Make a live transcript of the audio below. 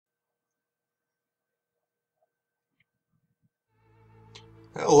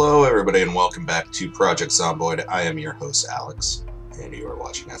Hello everybody and welcome back to Project Zomboid. I am your host Alex, and you are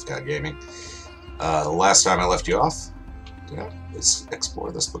watching FCOT Gaming. Last time I left you off, did I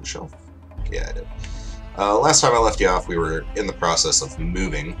explore this bookshelf? Yeah, I did. Last time I left you off, we were in the process of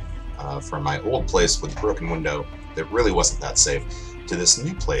moving from my old place with a broken window that really wasn't that safe to this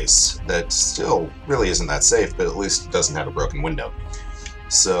new place that still really isn't that safe, but at least it doesn't have a broken window.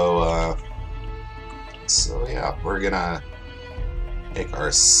 So yeah, we're gonna make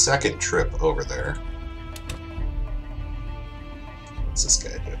our second trip over there. What's this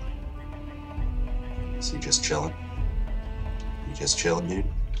guy doing? Is he just chilling? You just chilling, dude?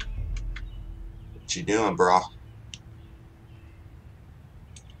 What you doing, bro?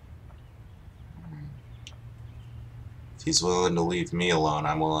 If he's willing to leave me alone,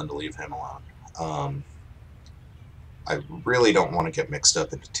 I'm willing to leave him alone. I really don't want to get mixed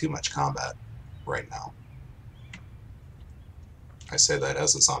up into too much combat right now. I say that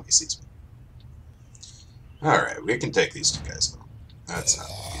as the zombie sees me. Alright, we can take these two guys though. That's not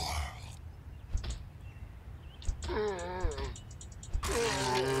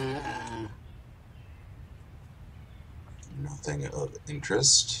nothing of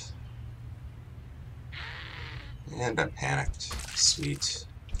interest. And I'm panicked. Sweet.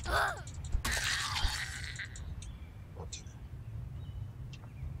 Okay.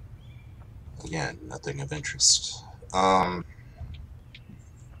 Again, nothing of interest.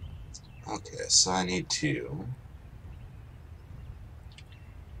 Okay, so I need to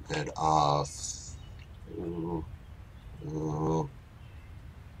head off. Ooh. Don't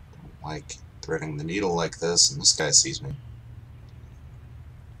like threading the needle like this, and this guy sees me.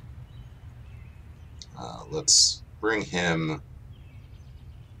 Let's bring him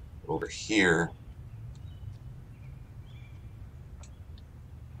over here.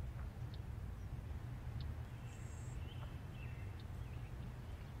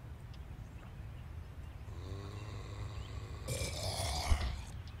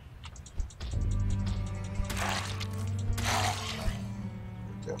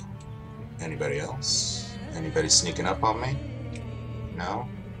 Go. Anybody else? Anybody sneaking up on me? No?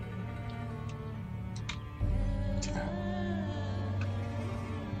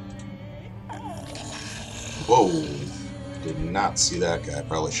 Whoa! Did not see that guy.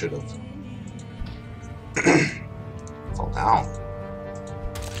 Probably should have. Fall down.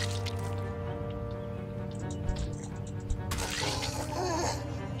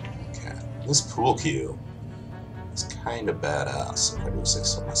 Okay. This pool cue is kind of badass, if I do say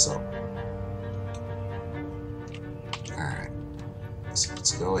so myself. Alright. So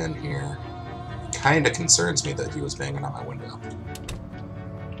let's go in here. It kind of concerns me that he was banging on my window.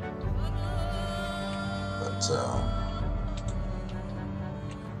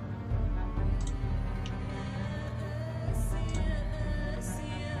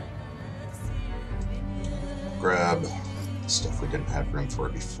 Grab stuff we didn't have room for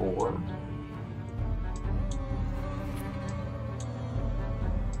before.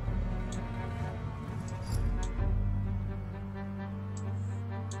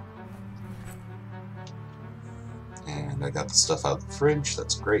 And I got the stuff out of the fridge,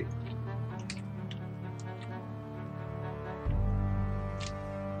 that's great.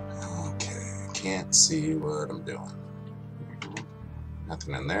 Can't see what I'm doing.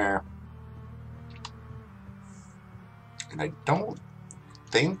 Nothing in there. And I don't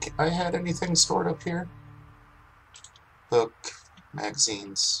think I had anything stored up here. Book,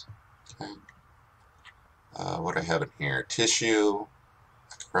 magazines. Okay. What do I have in here? Tissue.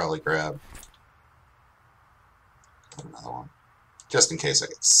 I could probably grab another one. Just in case I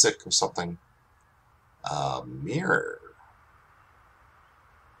get sick or something. Mirror.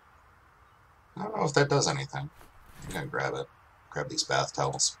 I don't know if that does anything. I'm gonna grab it. Grab these bath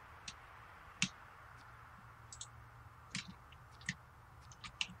towels.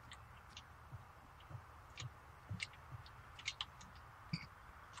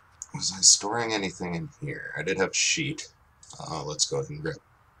 Was I storing anything in here? I did have a sheet. Let's go ahead and grab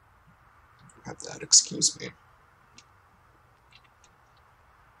that. Excuse me.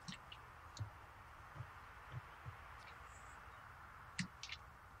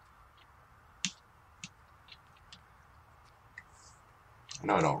 I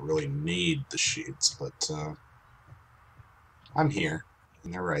know I don't really need the sheets, but I'm here,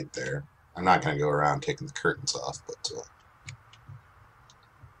 and they're right there. I'm not going to go around taking the curtains off, but yeah.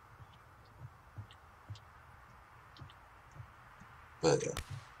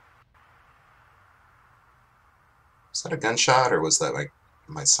 Was that a gunshot, or was that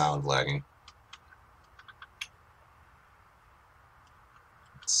my sound lagging?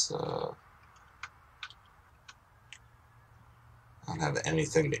 It's I don't have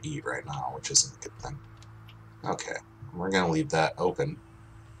anything to eat right now, which isn't a good thing. Okay, we're going to leave that open.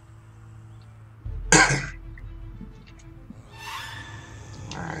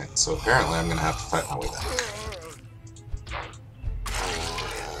 Alright, so apparently I'm going to have to fight my way back.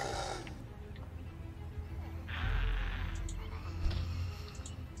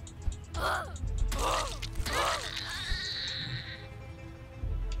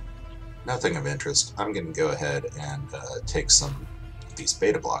 Nothing of interest. I'm going to go ahead and take some of these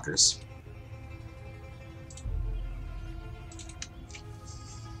beta blockers.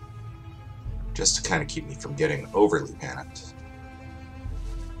 Just to kind of keep me from getting overly panicked.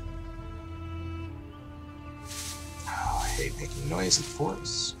 Oh, I hate making noise in the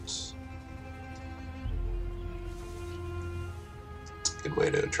forest. It's a good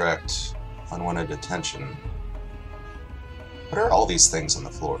way to attract unwanted attention. What are all these things on the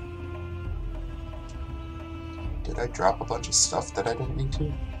floor? Did I drop a bunch of stuff that I didn't need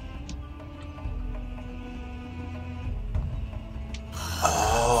to?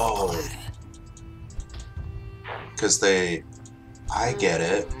 Oh. Because they... I get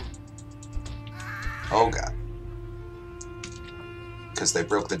it. Oh god. Because they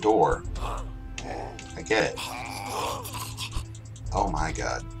broke the door. I get it. Oh my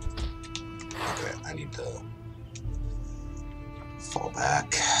god. Okay, I need to fall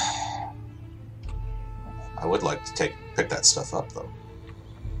back. I would like to pick that stuff up, though.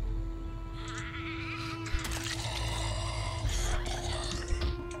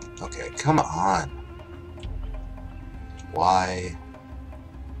 Okay, come on. Why?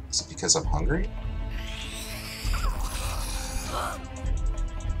 Is it because I'm hungry?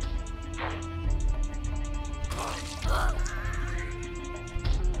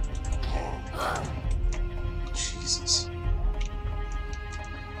 Jesus.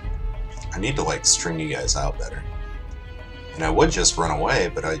 I need to, like, string you guys out better. And I would just run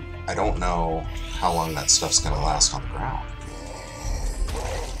away, but I don't know how long that stuff's gonna last on the ground.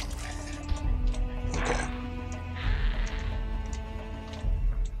 Okay.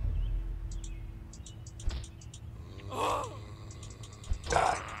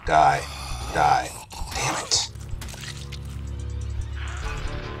 Die. Die. Die. Damn it.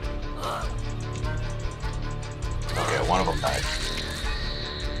 Okay, one of them died.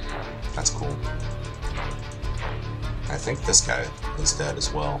 That's cool. I think this guy is dead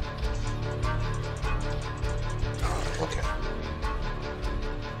as well. Okay.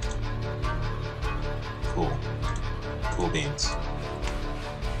 Cool. Cool beans.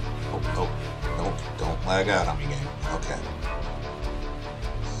 Oh, no, don't lag out on me, game. Okay.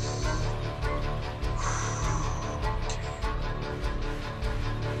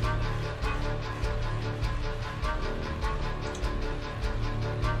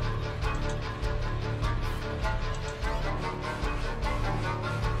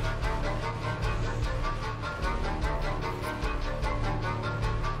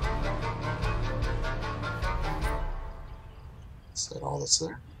 Is that all that's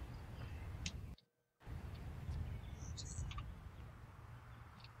there?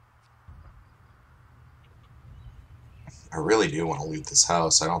 I really do want to loot this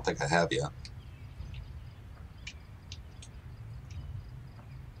house. I don't think I have yet.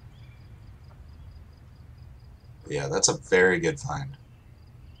 Yeah, that's a very good find.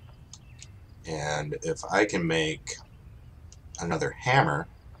 And if I can make another hammer...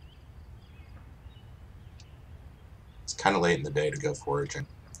 It's kind of late in the day to go foraging.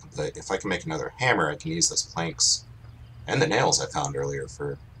 But if I can make another hammer, I can use those planks and the nails I found earlier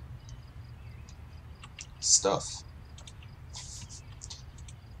for stuff.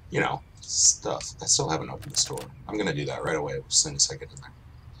 You know, stuff. I still haven't opened the store. I'm going to do that right away as soon as I get in there.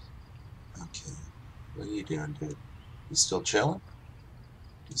 Okay. What are you doing, dude? You still chilling?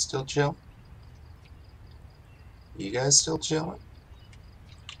 You still chilling? You guys still chilling?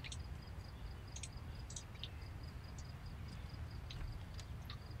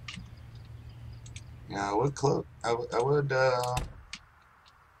 Yeah, I would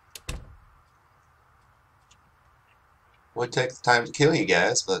would take the time to kill you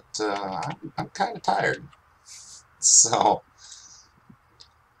guys, but I'm kind of tired. So,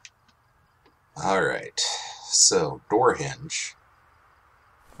 all right. So door hinge.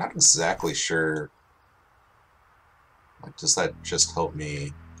 Not exactly sure. Like, does that just help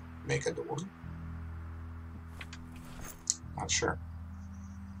me make a door? Not sure.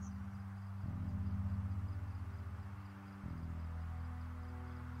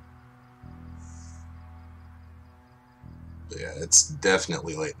 Yeah, it's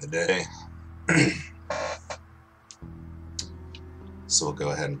definitely late in the day. So we'll go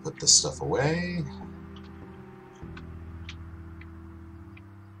ahead and put this stuff away.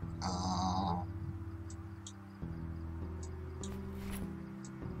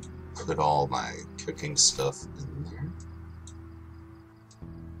 put all my cooking stuff in there.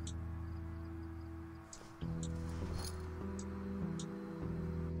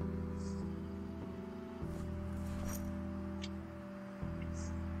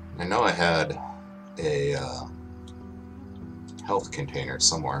 I know I had a health container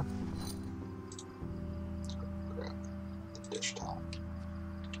somewhere. Grab the dish towel.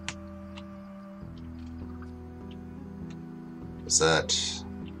 Is that...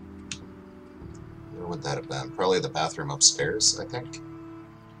 where would that have been? Probably the bathroom upstairs, I think.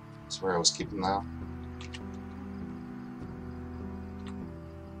 That's where I was keeping that.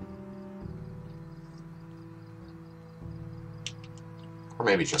 Or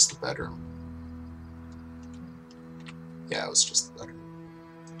maybe just the bedroom. Yeah, it was just the bedroom.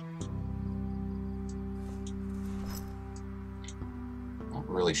 Not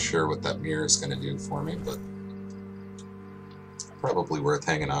really sure what that mirror is going to do for me, but probably worth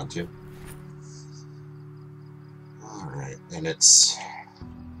hanging on to. Alright, and it's...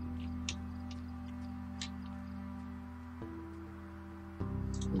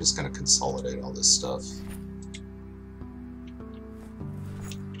 I'm just going to consolidate all this stuff.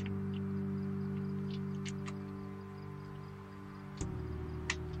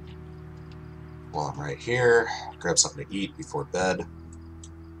 While I'm right here, grab something to eat before bed.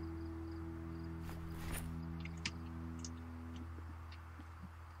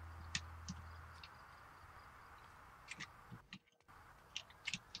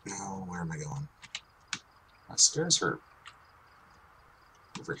 Now, where am I going? My stairs are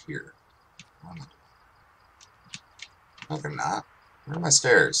over here. No, they're not. Where are my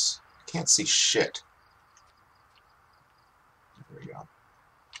stairs? I can't see shit. There we go.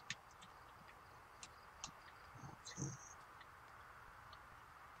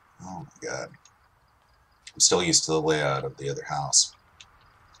 Oh my god. I'm still used to the layout of the other house.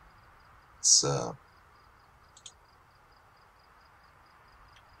 It's kind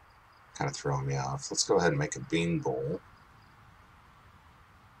of throwing me off. Let's go ahead and make a bean bowl.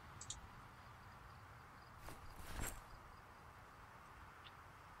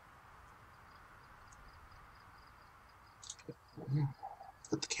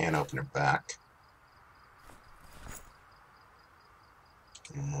 Put the can opener back.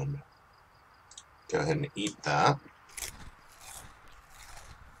 And go ahead and eat that.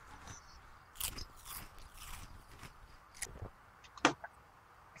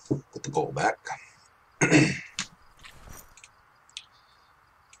 Put the bowl back. I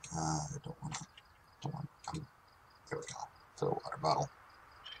don't want to. There we go. Fill a water bottle.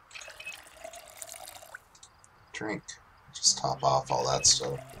 Drink. Just top off all that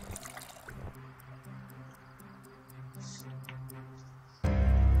stuff.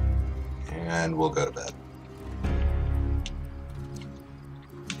 And we'll go to bed.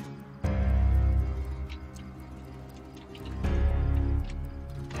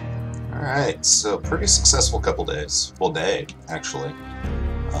 Alright, so pretty successful couple days. Well, day, actually.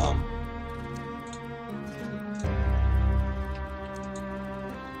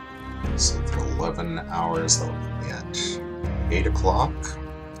 So for 11 hours, that'll put me at 8 o'clock.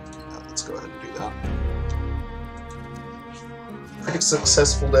 Let's go ahead and do that. Pretty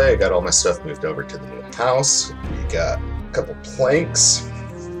successful day. I got all my stuff moved over to the new house. We got a couple planks,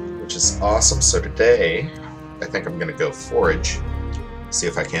 which is awesome. So today, I think I'm going to go forage, see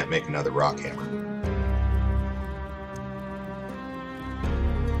if I can't make another rock hammer.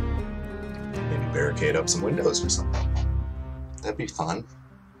 Maybe barricade up some windows or something. That'd be fun.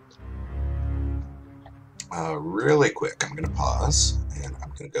 Really quick, I'm going to pause, and I'm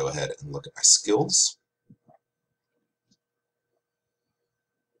going to go ahead and look at my skills.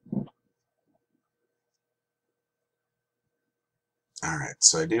 Alright,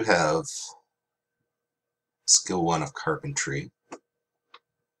 so I do have skill 1 of carpentry,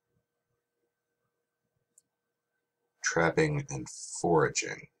 trapping, and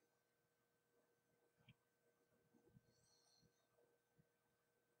foraging.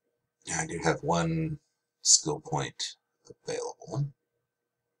 Yeah, I do have 1 skill point available,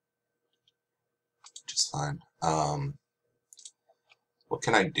 which is fine. What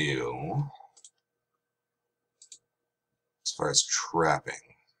can I do as far as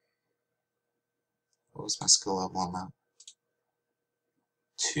trapping? What was my skill level on that?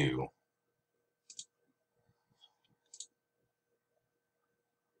 2.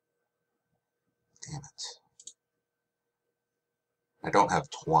 Damn it. I don't have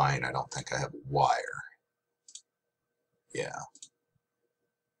twine. I don't think I have wire. Yeah.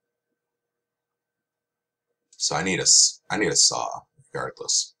 So I need a saw,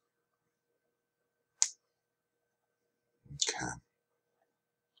 regardless. Okay.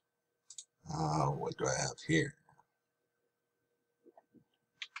 What do I have here?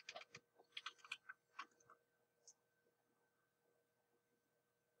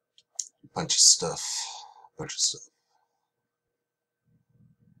 Bunch of stuff.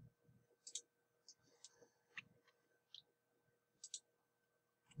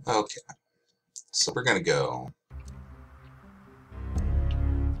 Okay, so we're gonna go.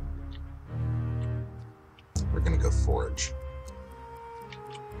 We're gonna go forage.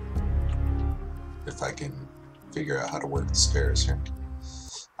 If I can figure out how to work the stairs here.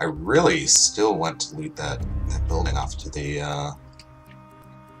 I really still want to lead that building off to the, how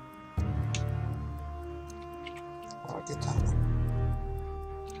do I get down there?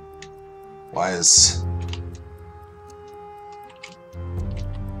 Why is...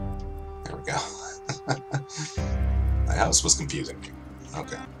 There we go. My house was confusing me.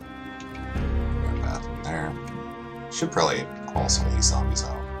 Okay. Got a bathroom there. Should probably call some of these zombies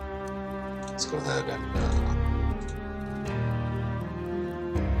out. Let's go ahead and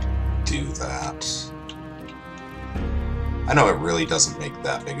do that. I know it really doesn't make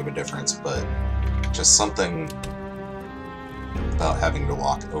that big of a difference, but just something about having to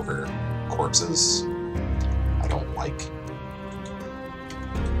walk over corpses I don't like.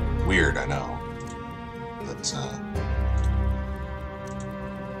 Weird, I know. But,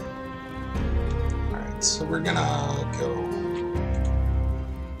 alright, so we're gonna go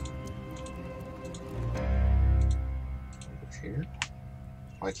here.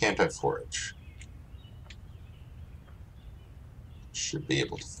 Why can't I forage? Should be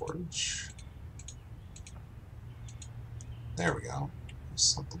able to forage. There we go. There's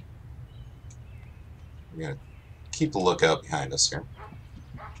something. We're gonna keep a lookout behind us here.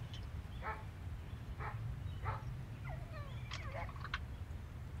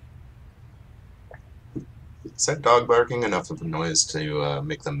 Is that dog barking enough of a noise to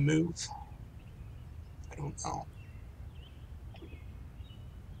make them move? I don't know.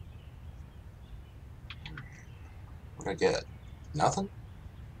 What'd I get? Nothing?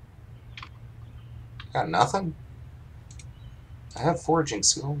 Got nothing? I have foraging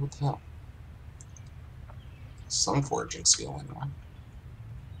skill. What the hell? Some foraging skill anyway.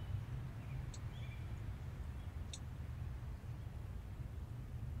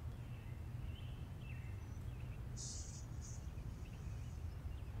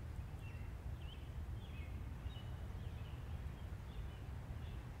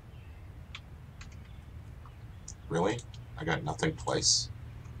 Really? I got nothing twice?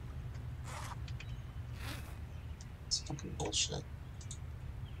 It's fucking bullshit.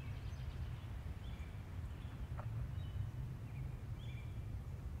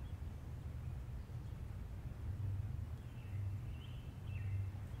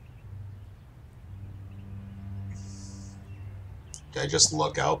 Did I just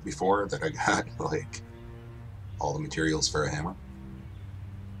look out before that I got, like, all the materials for a hammer?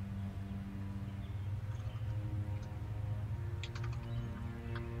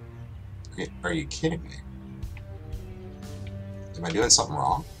 Are you kidding me? Am I doing something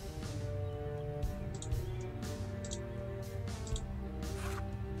wrong?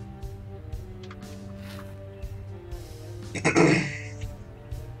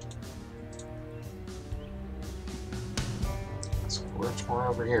 Let's forage more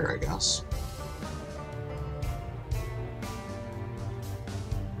over here, I guess.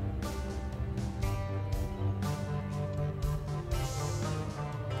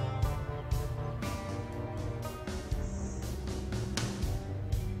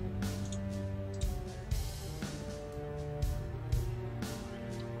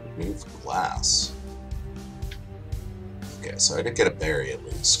 Remove glass. Okay, so I did get a berry at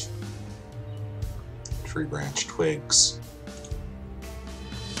least. Tree branch twigs.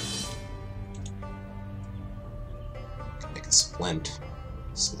 Can make a splint,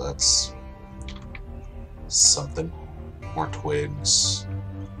 so that's something. More twigs.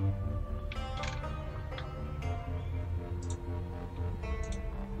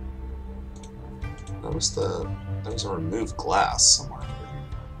 There was a removed glass somewhere.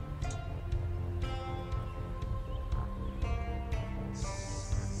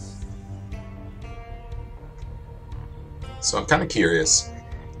 So I'm kind of curious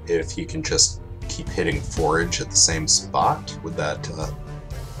if you can just keep hitting forage at the same spot. Would that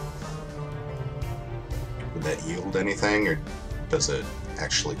yield anything, or does it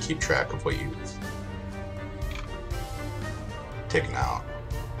actually keep track of what you've taken out?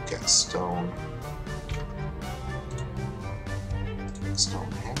 Okay, stone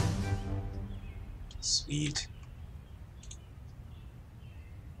hammer. Sweet.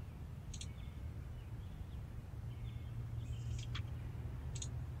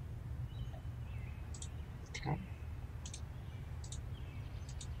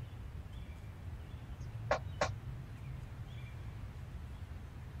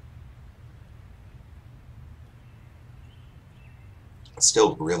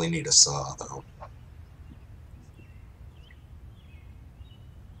 Still really need a saw, though.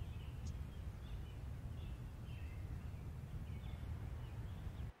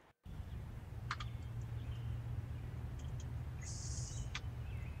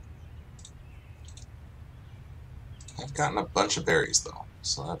 I've gotten a bunch of berries, though,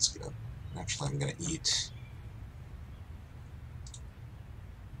 so that's good. Actually, I'm going to eat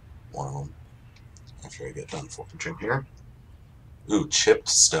one of them after I get done foraging here. Ooh, chipped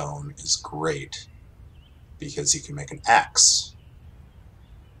stone is great because you can make an axe.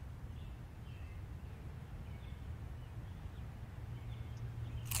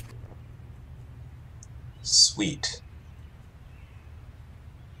 Sweet.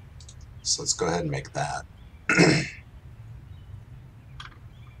 So let's go ahead and make that.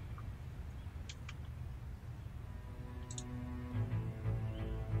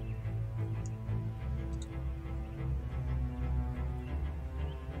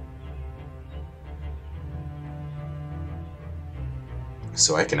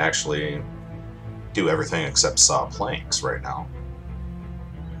 So I can actually do everything except saw planks right now,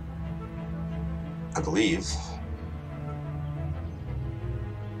 I believe.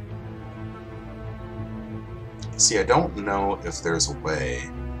 See, I don't know if there's a way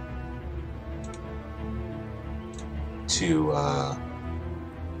to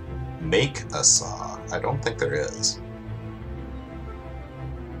make a saw. I don't think there is.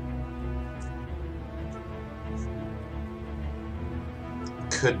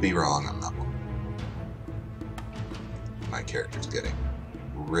 Could be wrong on that one. My character's getting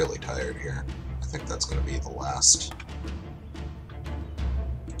really tired here. I think that's going to be the last.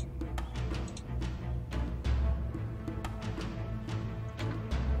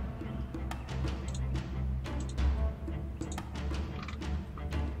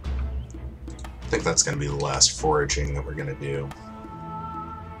 I think that's going to be the last foraging that we're going to do.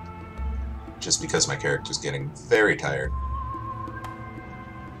 Just because my character's getting very tired.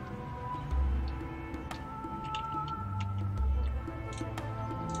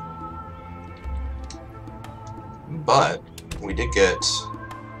 But we did get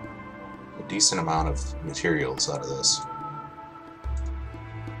a decent amount of materials out of this.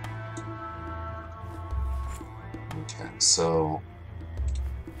 Okay, so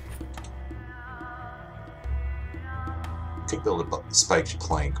I could build a spiked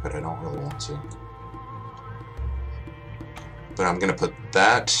plank, but I don't really want to. But I'm going to put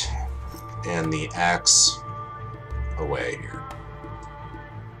that and the axe away here.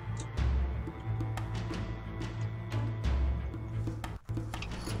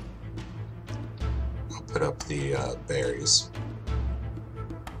 Put up the berries.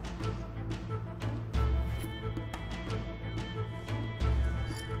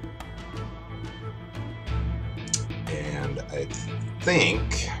 And I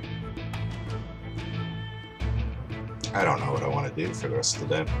think I don't know what I want to do for the rest of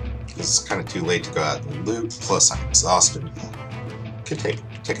the day because it's kind of too late to go out and loot. Plus, I'm exhausted. Could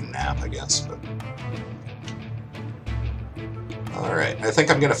take a nap, I guess, but. Alright, I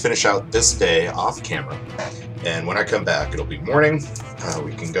think I'm going to finish out this day off camera, and when I come back it'll be morning.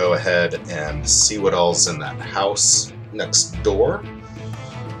 We can go ahead and see what all's in that house next door,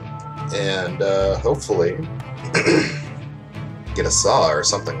 and hopefully get a saw or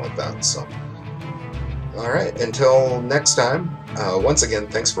something like that. So, alright, until next time, once again,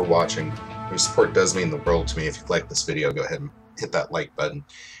 thanks for watching. Your support does mean the world to me. If you like this video, go ahead and hit that like button,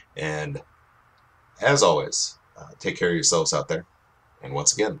 and as always, take care of yourselves out there. And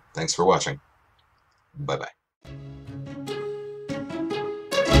once again, thanks for watching. Bye-bye.